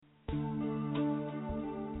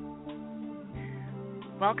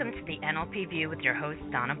Welcome to the NLP View with your host,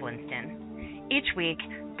 Donna Blinston. Each week,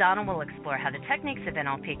 Donna will explore how the techniques of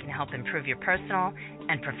NLP can help improve your personal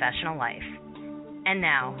and professional life. And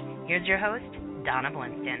now, here's your host, Donna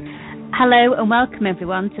Blinston. Hello and welcome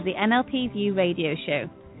everyone to the NLP View radio show.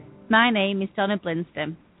 My name is Donna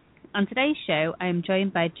Blinston. On today's show, I am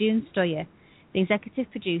joined by June Stoyer, the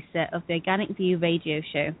executive producer of the Organic View radio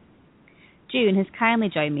show. June has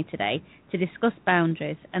kindly joined me today to discuss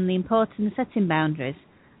boundaries and the importance of setting boundaries,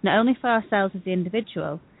 not only for ourselves as the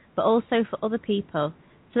individual, but also for other people,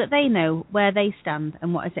 so that they know where they stand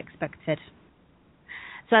and what is expected.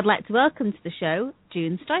 So I'd like to welcome to the show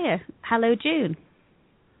June Stoyer. Hello, June.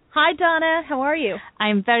 Hi, Donna. How are you?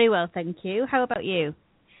 I'm very well, thank you. How about you?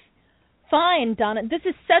 Fine, Donna. This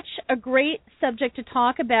is such a great subject to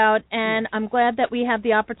talk about, and I'm glad that we have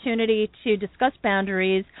the opportunity to discuss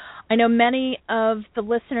boundaries. I know many of the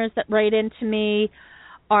listeners that write into me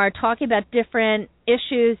are talking about different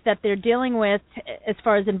issues that they're dealing with as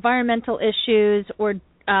far as environmental issues or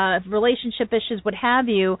relationship issues, what have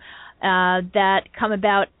you, that come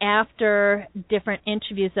about after different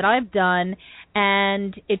interviews that I've done.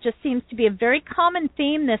 And it just seems to be a very common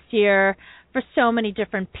theme this year for so many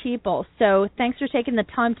different people. So thanks for taking the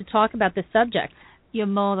time to talk about this subject. You're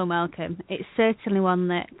more than welcome. It's certainly one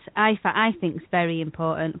that I think is very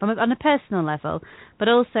important on a personal level, but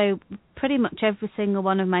also pretty much every single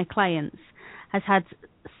one of my clients has had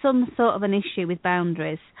some sort of an issue with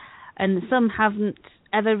boundaries, and some haven't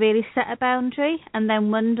ever really set a boundary and then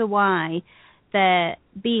wonder why they're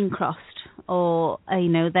being crossed, or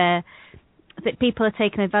that people are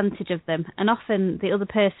taking advantage of them, and often the other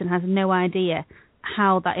person has no idea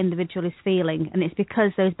how that individual is feeling, and it's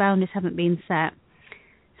because those boundaries haven't been set.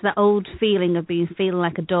 So that old feeling of feeling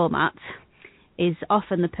like a doormat is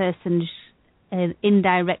often the person's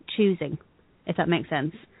indirect choosing, if that makes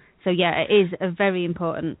sense. So yeah, it is a very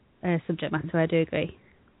important subject matter, I do agree.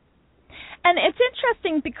 And it's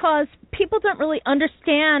interesting because people don't really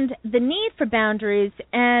understand the need for boundaries,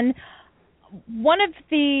 and one of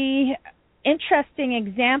the interesting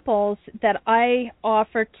examples that I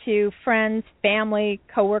offer to friends, family,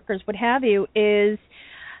 coworkers, what have you, is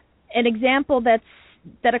an example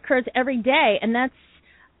that occurs every day, and that's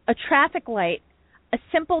a traffic light. A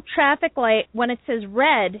simple traffic light, when it says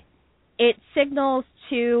red, it signals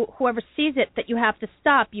to whoever sees it that you have to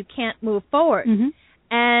stop. You can't move forward. Mm-hmm.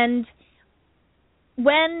 And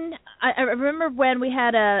when I remember when we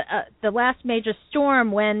had the last major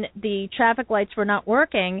storm, when the traffic lights were not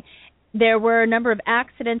working, there were a number of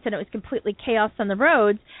accidents and it was completely chaos on the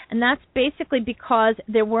roads, and that's basically because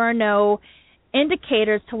there were no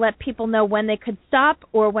indicators to let people know when they could stop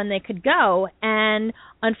or when they could go. And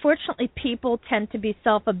unfortunately, people tend to be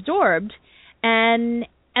self-absorbed, and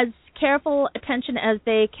as careful attention as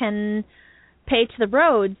they can pay to the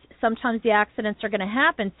roads, sometimes the accidents are going to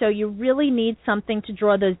happen. So you really need something to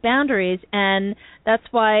draw those boundaries, and that's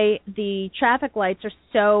why the traffic lights are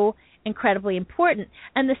so incredibly important.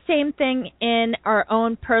 And the same thing in our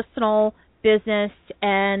own personal business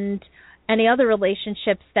and any other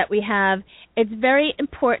relationships that we have. It's very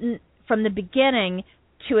important from the beginning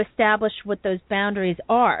to establish what those boundaries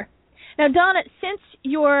are. Now, Donna, since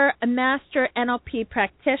you're a master NLP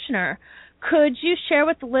practitioner, could you share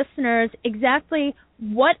with the listeners exactly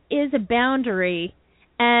what is a boundary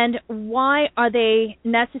and why are they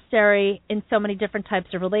necessary in so many different types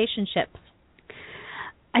of relationships?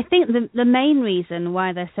 I think the main reason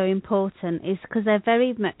why they're so important is because they're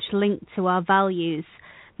very much linked to our values.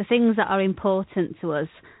 The things that are important to us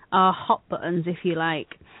are hot buttons, if you like.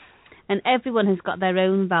 And everyone has got their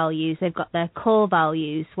own values. They've got their core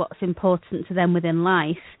values, what's important to them within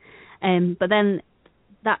life. But then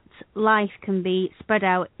that life can be spread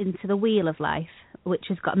out into the wheel of life, which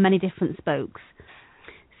has got many different spokes.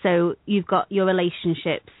 So you've got your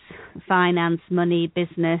relationships, finance, money,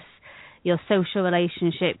 business, your social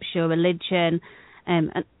relationships, your religion,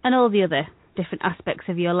 and all the other different aspects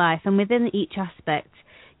of your life. And within each aspect,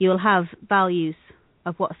 you'll have values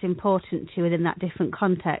of what's important to you within that different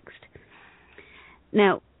context.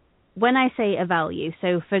 Now, when I say a value,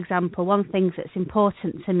 so for example, one thing that's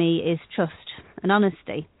important to me is trust and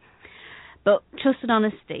honesty. But trust and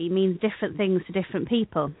honesty means different things to different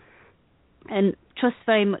people. And trust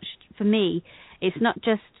very much, for me, it's not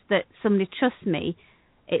just that somebody trusts me,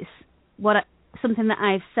 it's something that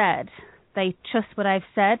I've said. They trust what I've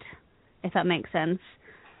said, if that makes sense.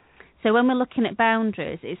 So when we're looking at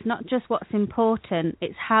boundaries, it's not just what's important,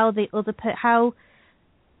 it's how how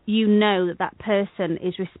you know that person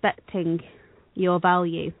is respecting your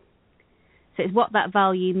value. So it's what that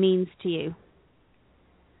value means to you.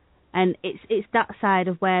 And it's that side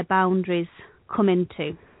of where boundaries come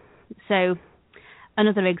into. So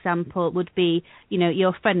another example would be,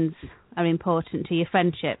 your friends are important to your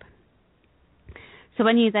friendship. So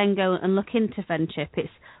when you then go and look into friendship, it's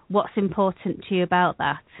what's important to you about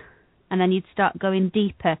that. And then you'd start going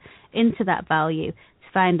deeper into that value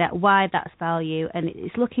to find out why that's value. And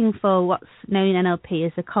it's looking for what's known in NLP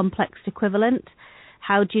as a complex equivalent.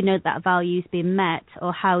 How do you know that value's been met,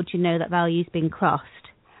 or how do you know that value's been crossed?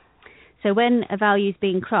 So when a value's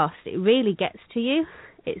being crossed, it really gets to you.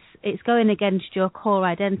 It's going against your core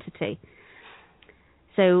identity.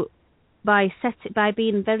 So by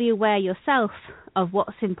being very aware yourself of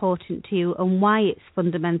what's important to you and why it's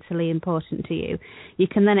fundamentally important to you, you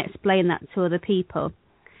can then explain that to other people.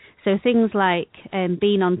 So things like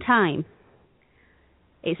being on time.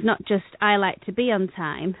 It's not just I like to be on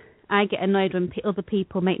time. I get annoyed when other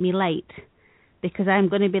people make me late because I'm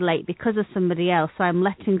going to be late because of somebody else. So I'm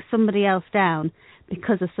letting somebody else down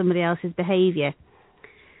because of somebody else's behaviour.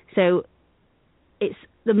 So it's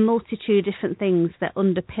the multitude of different things that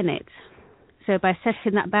underpin it. So by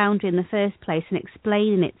setting that boundary in the first place and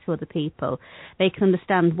explaining it to other people, they can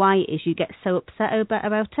understand why it is you get so upset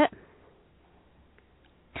about it.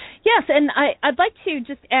 Yes, and I'd like to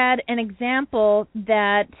just add an example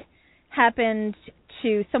that happened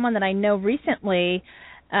to someone that I know recently.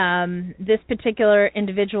 This particular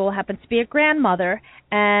individual happens to be a grandmother,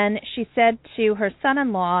 and she said to her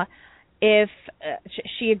son-in-law if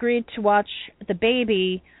she agreed to watch the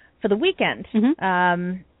baby for the weekend.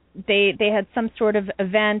 Mm-hmm. They had some sort of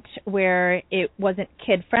event where it wasn't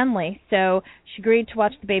kid-friendly, so she agreed to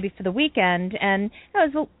watch the baby for the weekend, and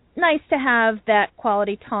it was nice to have that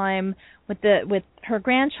quality time with her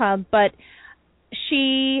grandchild, but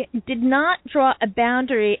she did not draw a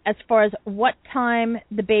boundary as far as what time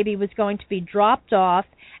the baby was going to be dropped off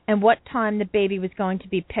and what time the baby was going to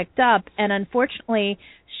be picked up. And unfortunately,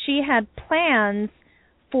 she had plans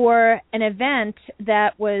for an event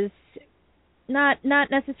that was not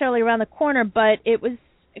necessarily around the corner, but it was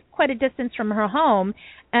quite a distance from her home.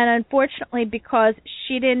 And unfortunately, because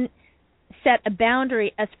she didn't set a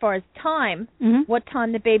boundary as far as time, mm-hmm. what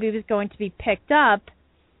time the baby was going to be picked up,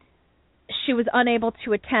 she was unable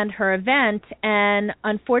to attend her event, and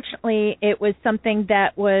unfortunately it was something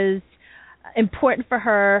that was important for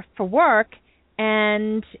her for work,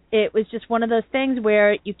 and it was just one of those things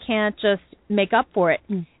where you can't just make up for it.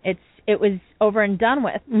 Mm. It was over and done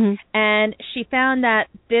with. Mm-hmm. And she found that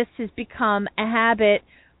this has become a habit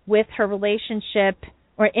with her relationship,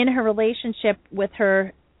 or in her relationship with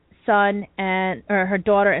her son or her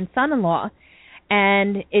daughter and son-in-law.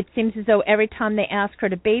 And it seems as though every time they ask her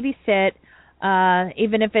to babysit,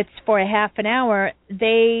 even if it's for a half an hour,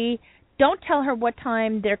 they don't tell her what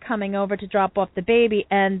time they're coming over to drop off the baby,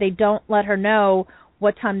 and they don't let her know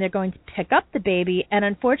what time they're going to pick up the baby. And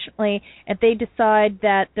unfortunately, if they decide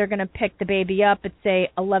that they're going to pick the baby up at, say,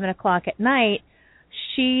 11 o'clock at night,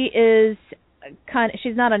 she's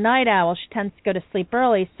not a night owl. She tends to go to sleep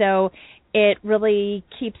early, so it really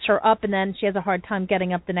keeps her up, and then she has a hard time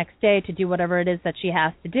getting up the next day to do whatever it is that she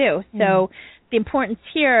has to do. Mm. So the importance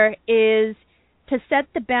here is to set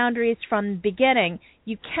the boundaries from the beginning.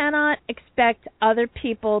 You cannot expect other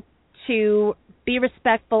people to be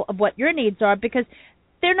respectful of what your needs are, because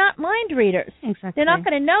they're not mind readers. Exactly. They're not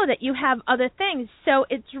going to know that you have other things. So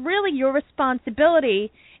it's really your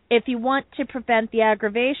responsibility, if you want to prevent the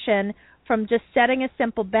aggravation, from just setting a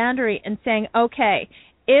simple boundary and saying, okay,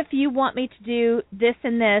 if you want me to do this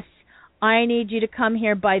and this, I need you to come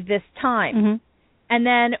here by this time. Mm-hmm. And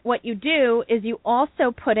then what you do is you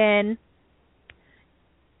also put in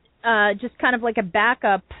just kind of like a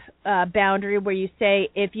backup boundary where you say,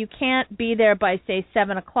 if you can't be there by, say,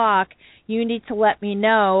 7 o'clock, you need to let me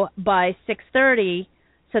know by 6:30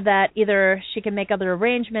 so that either she can make other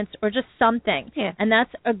arrangements or just something. Yeah. And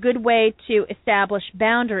that's a good way to establish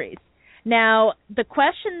boundaries. Now, the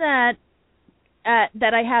question that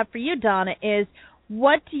I have for you, Donna, is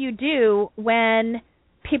what do you do when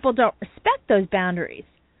people don't respect those boundaries?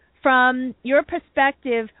 From your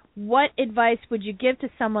perspective, what advice would you give to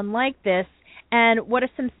someone like this, and what are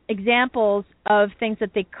some examples of things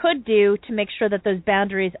that they could do to make sure that those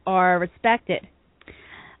boundaries are respected?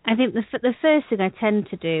 I think the first thing I tend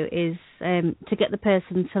to do is to get the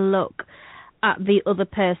person to look at the other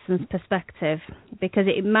person's perspective, because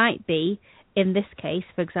it might be, in this case,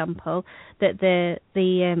 for example, that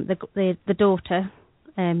the daughter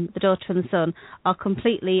and the son are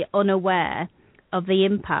completely unaware of the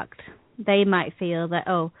impact. They might feel that,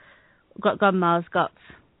 grandma's got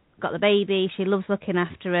the baby, she loves looking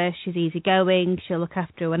after her, she's easygoing, she'll look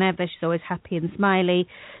after her whenever, she's always happy and smiley,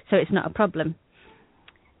 so it's not a problem.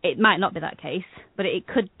 It might not be that case, but it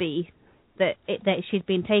could be that she'd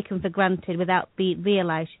been taken for granted without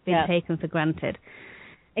realised she'd been taken for granted.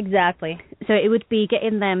 Exactly. So it would be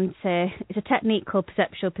getting them to, it's a technique called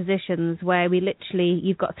perceptual positions, where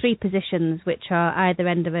you've got 3 positions which are either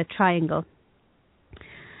end of a triangle.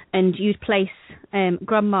 And you'd place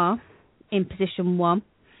Grandma in position 1,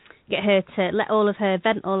 get her to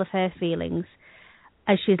vent all of her feelings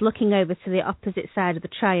as she's looking over to the opposite side of the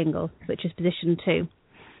triangle, which is position 2.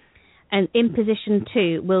 And in position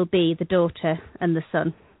 2 will be the daughter and the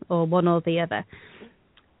son, or one or the other.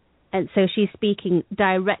 And so she's speaking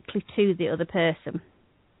directly to the other person.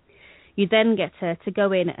 You then get her to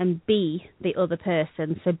go in and be the other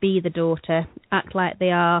person, so be the daughter, act like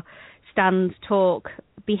they are, stand, talk,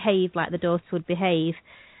 behave like the daughter would behave,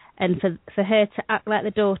 and for her to act like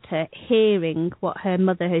the daughter, hearing what her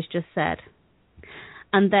mother has just said.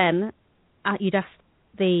 And then you'd ask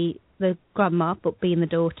the grandma, but being the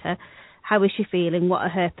daughter, how is she feeling, what are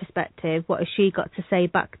her perspective, what has she got to say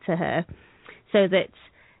back to her, so that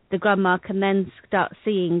the grandma can then start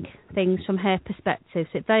seeing things from her perspective.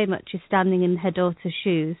 So it very much is standing in her daughter's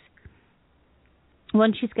shoes.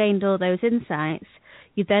 Once she's gained all those insights,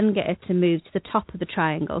 you then get her to move to the top of the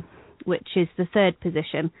triangle, which is the 3rd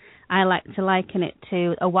position. I like to liken it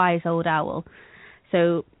to a wise old owl.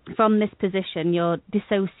 So from this position, you're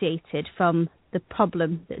dissociated from the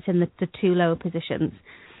problem that's in the 2 lower positions.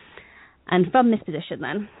 And from this position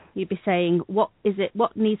then, you'd be saying, what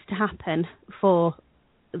needs to happen for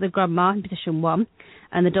the grandma in position 1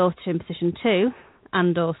 and the daughter in position 2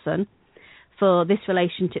 and or son for this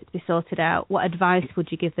relationship to be sorted out? What advice would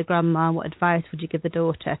you give the grandma? What advice would you give the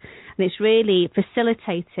daughter? And it's really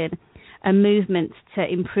facilitating a movement to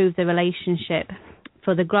improve the relationship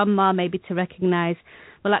for the grandma, maybe to recognise,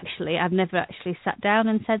 well, actually, I've never actually sat down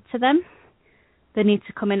and said to them they need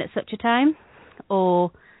to come in at such a time,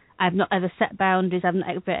 or I've not ever set boundaries, I've not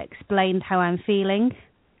ever explained how I'm feeling.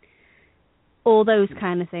 All those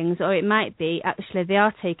kind of things. Or it might be, actually, they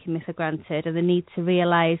are taking me for granted and they need to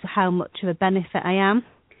realise how much of a benefit I am.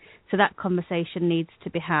 So that conversation needs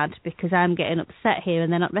to be had because I'm getting upset here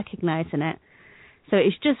and they're not recognising it. So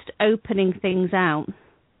it's just opening things out.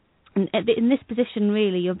 And in this position,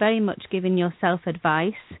 really, you're very much giving yourself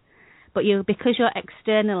advice, but because you're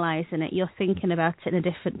externalising it, you're thinking about it in a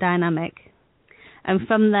different dynamic. And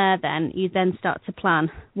from there, then, you then start to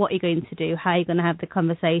plan what you're going to do, how you're going to have the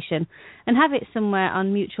conversation, and have it somewhere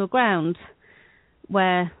on mutual ground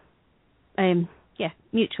where,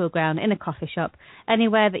 mutual ground, in a coffee shop,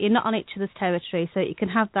 anywhere that you're not on each other's territory, so that you can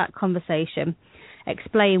have that conversation,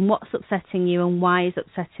 explain what's upsetting you and why it's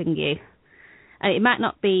upsetting you. And it might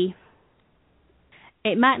not be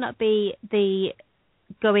the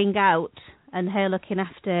going out and her looking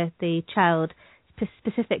after the child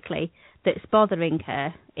specifically that's bothering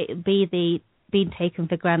her. It would be the being taken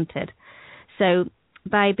for granted. So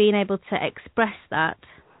by being able to express that,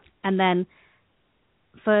 and then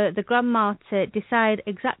for the grandma to decide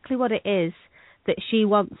exactly what it is that she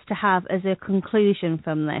wants to have as a conclusion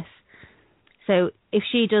from this. So if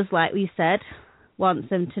she does, like we said, wants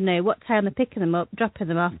them to know what time they're picking them up, dropping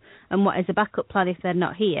them off, and what is a backup plan if they're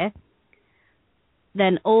not here,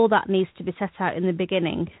 then all that needs to be set out in the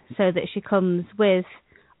beginning so that she comes with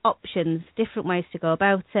options, different ways to go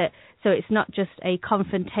about it. So it's not just a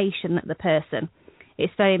confrontation at the person.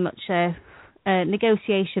 It's very much a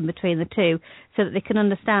negotiation between the two so that they can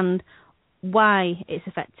understand why it's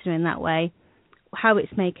affecting her in that way, how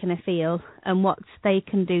it's making her feel, and what they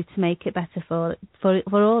can do to make it better for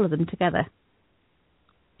all of them together.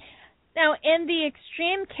 Now, in the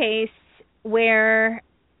extreme case where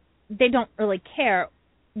they don't really care,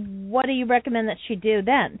 what do you recommend that she do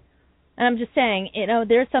then? And I'm just saying,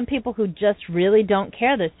 there's some people who just really don't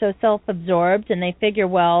care. They're so self-absorbed, and they figure,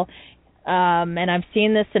 well, and I've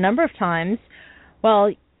seen this a number of times,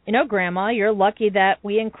 well, Grandma, you're lucky that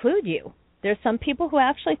we include you. There's some people who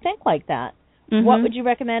actually think like that. Mm-hmm. What would you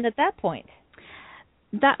recommend at that point?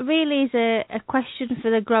 That really is a question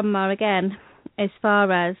for the grandma again, as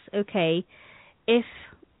far as, okay, if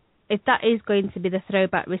that is going to be the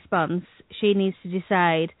throwback response, she needs to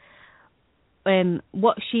decide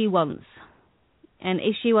what she wants. And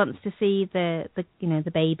if she wants to see the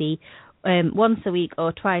baby once a week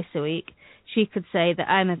or twice a week, she could say that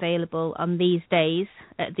I'm available on these days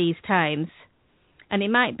at these times. And it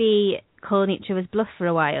might be calling each other's bluff for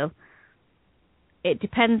a while. It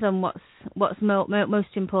depends on what's most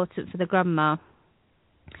important for the grandma.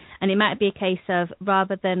 And it might be a case of,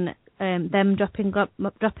 rather than them dropping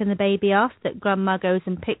the baby off, that grandma goes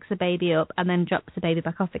and picks the baby up and then drops the baby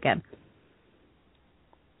back off again.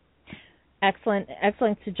 Excellent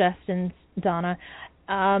suggestions, Donna.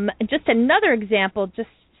 Just another example, just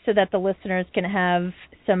so that the listeners can have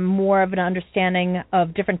some more of an understanding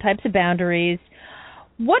of different types of boundaries.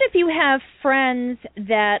 What if you have friends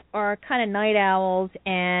that are kind of night owls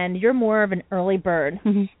and you're more of an early bird?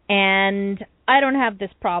 Mm-hmm. And I don't have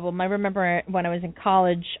this problem. I remember when I was in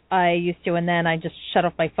college, I used to, and then I just shut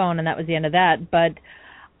off my phone, and that was the end of that. But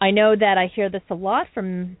I know that I hear this a lot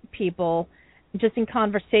from people just in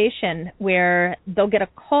conversation where they'll get a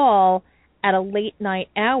call at a late night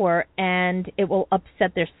hour and it will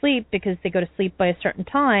upset their sleep because they go to sleep by a certain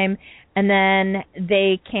time and then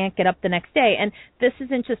they can't get up the next day. And this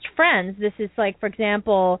isn't just friends. This is like, for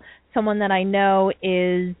example, someone that I know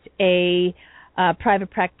is a private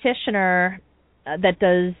practitioner that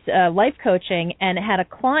does life coaching and had a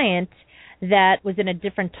client that was in a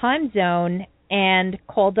different time zone and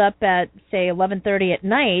called up at, say, 11:30 at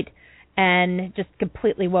night and just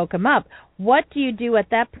completely woke him up. What do you do at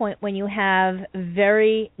that point when you have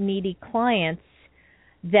very needy clients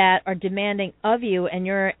that are demanding of you and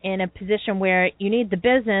you're in a position where you need the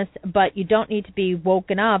business, but you don't need to be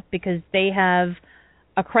woken up because they have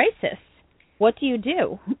a crisis? What do you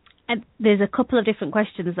do? And there's a couple of different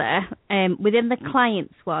questions there. Within the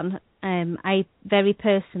clients one, I very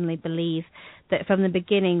personally believe that from the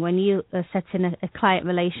beginning, when you are setting a client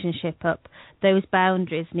relationship up, those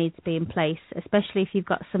boundaries need to be in place, especially if you've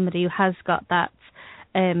got somebody who has got that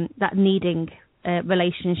needing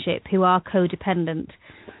relationship, who are codependent.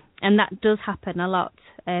 And that does happen a lot,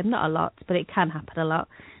 not a lot, but it can happen a lot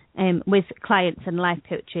with clients and life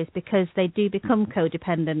coaches, because they do become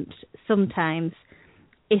codependent sometimes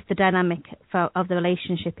if the dynamic of the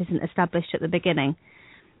relationship isn't established at the beginning.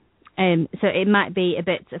 So it might be a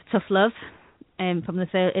bit of tough love in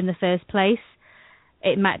the first place.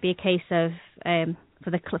 It might be a case of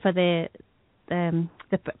for the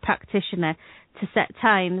practitioner to set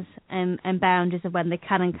times and boundaries of when they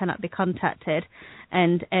can and cannot be contacted,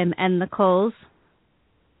 and end the calls.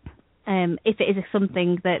 If it is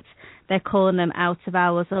something that they're calling them out of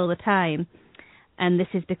hours all the time, and this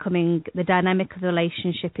is becoming, the dynamic of the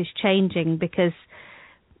relationship is changing, because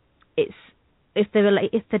if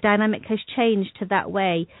the dynamic has changed to that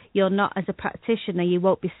way, you're not, as a practitioner, you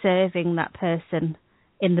won't be serving that person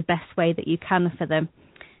in the best way that you can for them.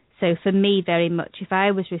 So for me, very much, if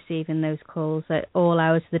I was receiving those calls at all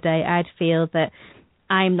hours of the day, I'd feel that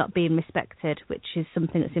I'm not being respected, which is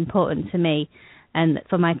something that's important to me. And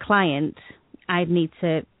for my client, I'd need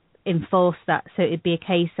to enforce that. So it'd be a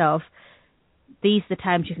case of, these are the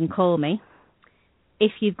times you can call me.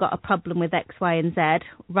 If you've got a problem with X, Y, and Z,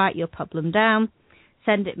 write your problem down,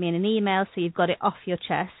 send it me in an email so you've got it off your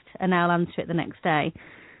chest, and I'll answer it the next day.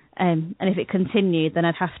 And if it continued, then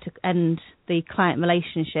I'd have to end the client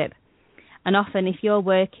relationship. And often, if you're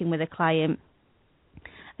working with a client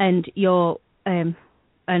and and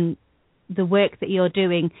the work that you're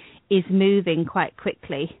doing is moving quite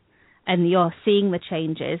quickly, and you're seeing the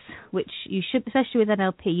changes, which you should, especially with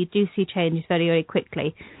NLP, you do see changes very, very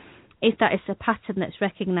quickly. If that is a pattern that's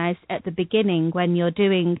recognised at the beginning when you're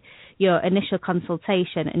doing your initial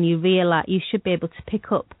consultation, and you realise, you should be able to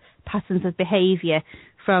pick up patterns of behaviour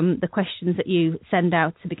from the questions that you send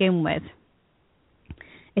out to begin with.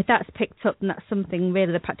 If that's picked up, then that's something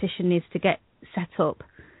really the practitioner needs to get set up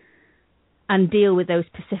and deal with those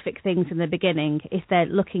specific things in the beginning if they're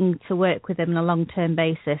looking to work with them on a long-term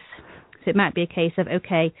basis. So it might be a case of,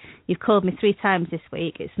 okay, you've called me 3 times this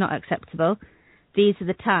week, it's not acceptable. These are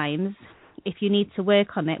the times. If you need to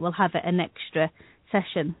work on it, we'll have an extra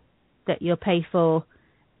session that you'll pay for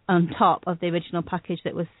on top of the original package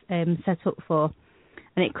that was set up for.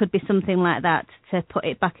 And it could be something like that to put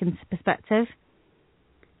it back into perspective.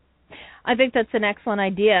 I think that's an excellent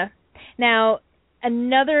idea. Now,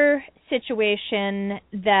 another situation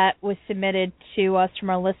that was submitted to us from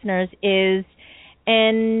our listeners is,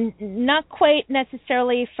 and not quite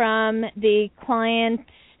necessarily from the client,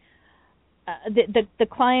 the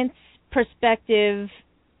client's perspective,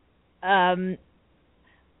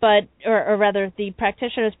 but or rather the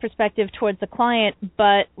practitioner's perspective towards the client,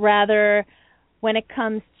 but rather when it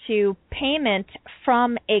comes to payment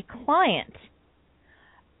from a client.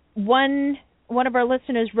 One of our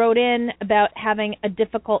listeners wrote in about having a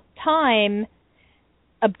difficult time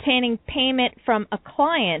obtaining payment from a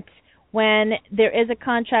client when there is a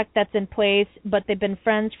contract that's in place, but they've been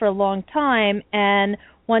friends for a long time, and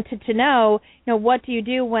wanted to know, what do you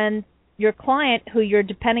do when your client, who you're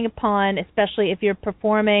depending upon, especially if you're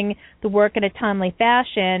performing the work in a timely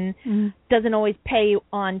fashion, doesn't always pay you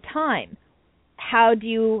on time? How do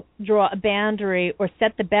you draw a boundary or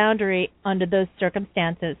set the boundary under those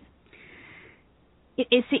circumstances?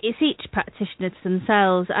 It's each practitioner to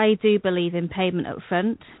themselves. I do believe in payment up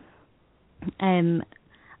front.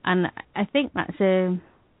 And I think that's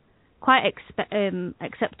quite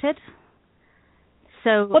accepted.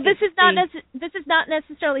 So well, this is not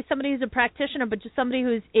necessarily somebody who's a practitioner, but just somebody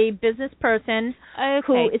who's a business person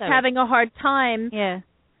who is having a hard time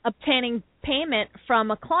obtaining payment from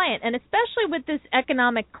a client. And especially with this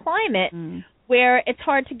economic climate where it's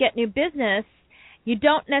hard to get new business, you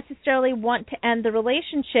don't necessarily want to end the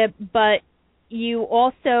relationship, but you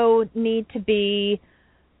also need to be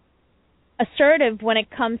assertive when it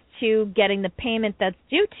comes to getting the payment that's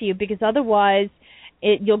due to you, because otherwise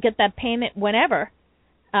you'll get that payment whenever.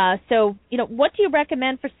 So, what do you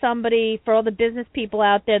recommend for all the business people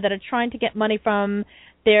out there that are trying to get money from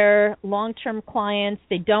their long-term clients?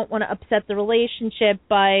 They don't want to upset the relationship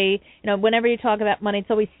by, whenever you talk about money, it's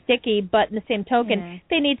always sticky, but in the same token,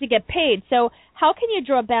 they need to get paid. So how can you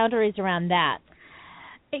draw boundaries around that?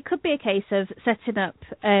 It could be a case of setting up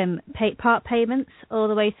part payments all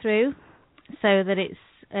the way through so that it's,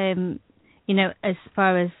 as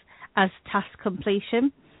far as task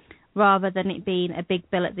completion, rather than it being a big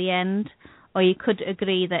bill at the end. Or you could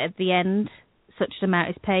agree that at the end such an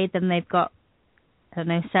amount is paid, then they've got,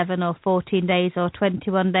 7 or 14 days or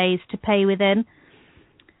 21 days to pay within.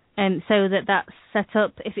 So that's set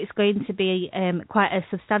up. If it's going to be quite a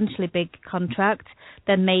substantially big contract,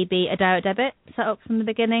 then maybe a direct debit set up from the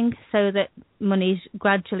beginning so that money's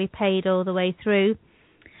gradually paid all the way through.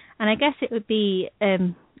 And I guess it would be,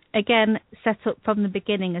 again, set up from the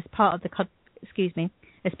beginning as part of the contract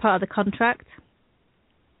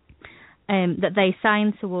that they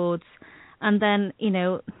sign towards. And then,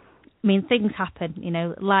 things happen.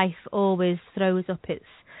 Life always throws up its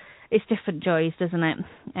different joys, doesn't it?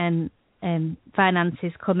 And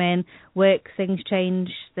finances come in, work things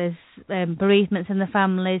change, there's bereavements in the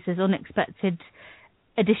families, there's unexpected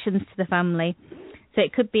additions to the family. So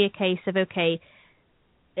it could be a case of,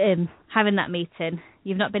 having that meeting,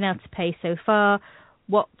 you've not been able to pay so far,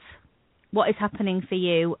 what is happening for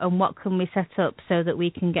you, and what can we set up so that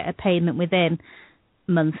we can get a payment within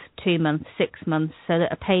a month, 2 months, 6 months, so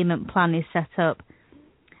that a payment plan is set up.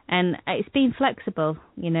 And it's being flexible,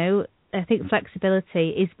 I think flexibility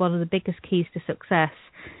is one of the biggest keys to success.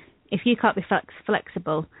 If you can't be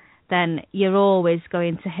flexible, then you're always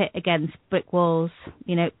going to hit against brick walls.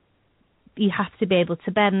 You have to be able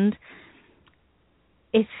to bend.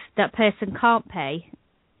 If that person can't pay,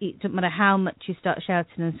 it doesn't matter how much you start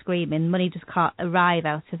shouting and screaming, money just can't arrive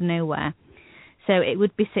out of nowhere. So it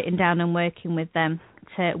would be sitting down and working with them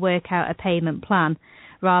to work out a payment plan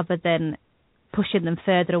rather than pushing them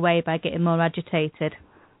further away by getting more agitated.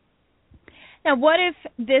 Now, what if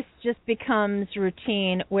this just becomes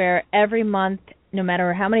routine where every month, no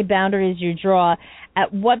matter how many boundaries you draw,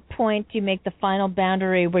 at what point do you make the final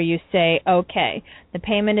boundary where you say, okay, the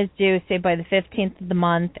payment is due, say, by the 15th of the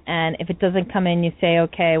month, and if it doesn't come in, you say,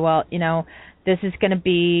 okay, well, this is going to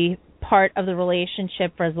be part of the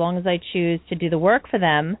relationship for as long as I choose to do the work for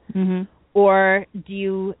them? Mm-hmm. Or do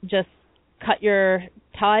you just cut your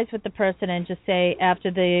ties with the person and just say,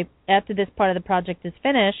 after this part of the project is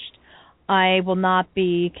finished, I will not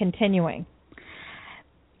be continuing?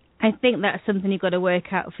 I think that's something you've got to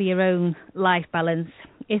work out for your own life balance.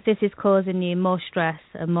 If this is causing you more stress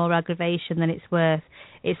and more aggravation than it's worth,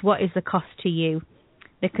 it's what is the cost to you?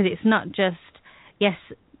 Because it's not just, yes,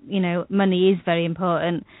 money is very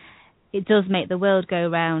important. It does make the world go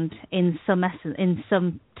round in some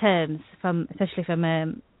terms, especially from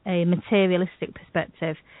a materialistic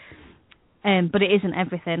perspective. But it isn't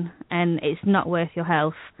everything, and it's not worth your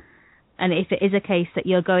health. And if it is a case that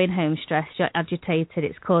you're going home stressed, you're agitated,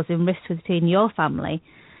 it's causing risks within your family,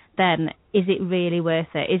 then is it really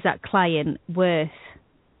worth it? Is that client worth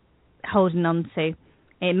holding on to?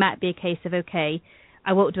 It might be a case of, okay,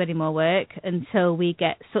 I won't do any more work until we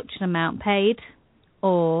get such an amount paid,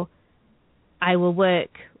 or I will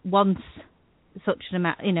work once such an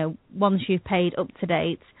amount, once you've paid up to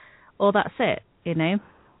date, or that's it,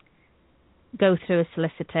 Go through a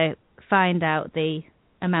solicitor, find out the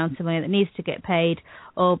amount of money that needs to get paid,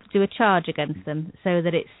 or do a charge against them so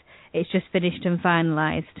that it's just finished and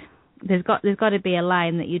finalised. There's got to be a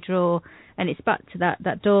line that you draw, and it's back to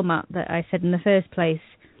that doormat that I said in the first place.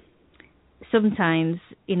 Sometimes,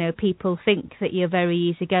 people think that you're very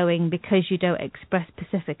easygoing because you don't express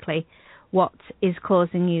specifically what is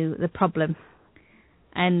causing you the problem.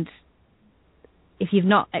 And if you've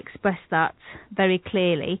not expressed that very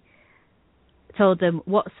clearly, told them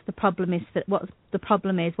what the problem is,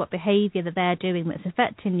 what behaviour that they're doing that's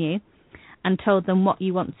affecting you, and told them what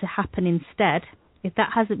you want to happen instead, if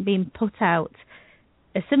that hasn't been put out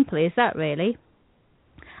as simply as that really,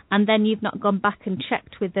 and then you've not gone back and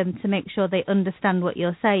checked with them to make sure they understand what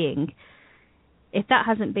you're saying, If that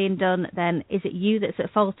hasn't been done, then is it you that's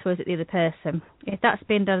at fault or is it the other person? If that's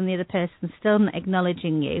been done and the other person's still not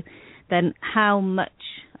acknowledging you, then how much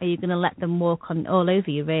are you going to let them walk on all over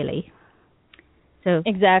you, really? So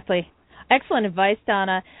exactly. Excellent advice,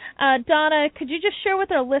 Donna. Donna, could you just share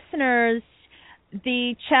with our listeners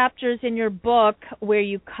the chapters in your book where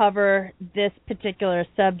you cover this particular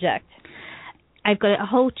subject? I've got a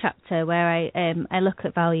whole chapter where I look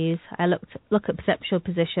at values, I look at perceptual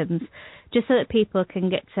positions, just so that people can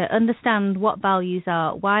get to understand what values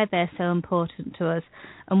are, why they're so important to us,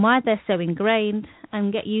 and why they're so ingrained,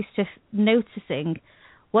 and get used to noticing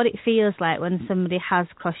what it feels like when somebody has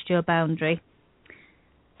crossed your boundary,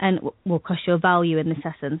 and will cross your value in this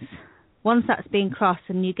essence. Once that's been crossed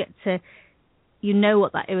and you know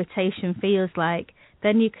what that irritation feels like,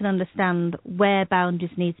 then you can understand where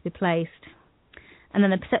boundaries need to be placed. And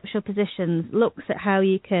then the perceptual positions looks at how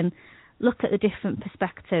you can look at the different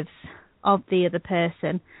perspectives of the other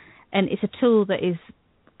person. And it's a tool that is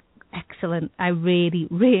excellent. I really,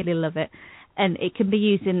 really love it. And it can be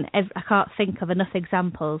used I can't think of enough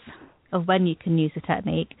examples of when you can use the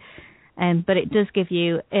technique. But it does give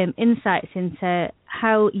you insights into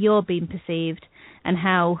how you're being perceived and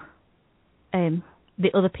how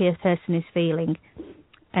the other person is feeling.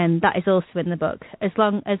 And that is also in the book, as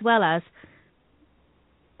well as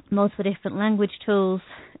multiple different language tools,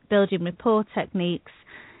 building rapport techniques,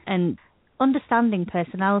 and understanding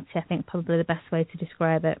personality, I think, probably the best way to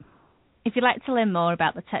describe it. If you'd like to learn more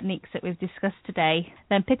about the techniques that we've discussed today,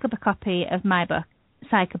 then pick up a copy of my book,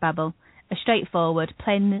 Psychobabble, a straightforward,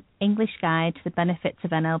 plain English guide to the benefits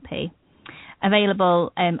of NLP.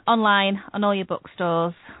 Available online on all your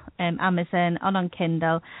bookstores, Amazon, on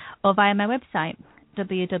Kindle, or via my website,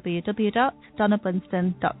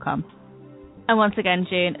 www.donnablinston.com. And once again,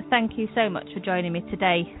 June, thank you so much for joining me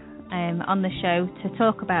today on the show to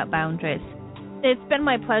talk about boundaries. It's been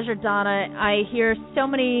my pleasure, Donna. I hear so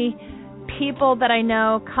many people that I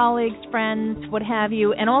know, colleagues, friends, what have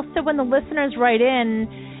you, and also when the listeners write in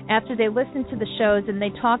after they listen to the shows and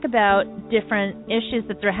they talk about different issues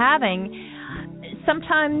that they're having,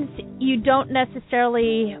 sometimes you don't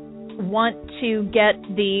necessarily want to get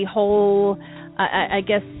the whole,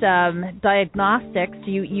 diagnostics.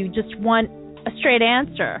 You just want a straight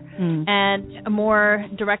answer and a more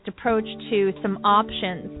direct approach to some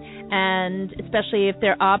options, and especially if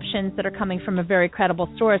they're options that are coming from a very credible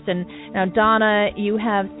source. And Donna, you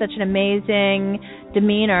have such an amazing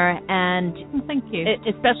demeanor, and thank you.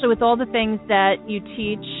 Especially with all the things that you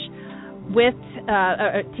teach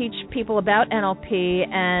teach people about NLP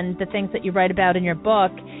and the things that you write about in your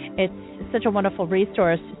book. It's such a wonderful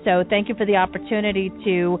resource. So thank you for the opportunity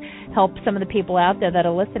to help some of the people out there that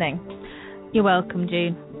are listening. You're welcome,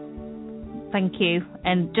 June. Thank you.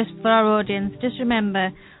 And just for our audience, just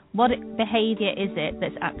remember, what behaviour is it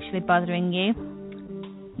that's actually bothering you?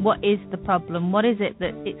 What is the problem? What is it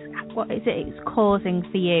it's causing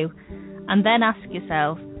for you? And then ask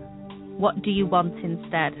yourself, what do you want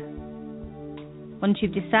instead? Once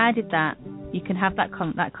you've decided that, you can have that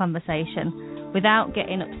conversation without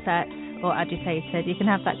getting upset or agitated. You can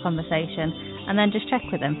have that conversation and then just check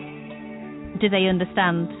with them. Do they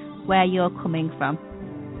understand where you're coming from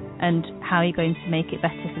and how you're going to make it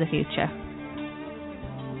better for the future?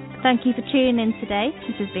 Thank you for tuning in today.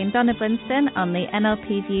 This has been Donna Blinston on the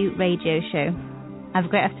NLP View radio show. Have a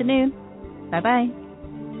great afternoon. Bye-bye.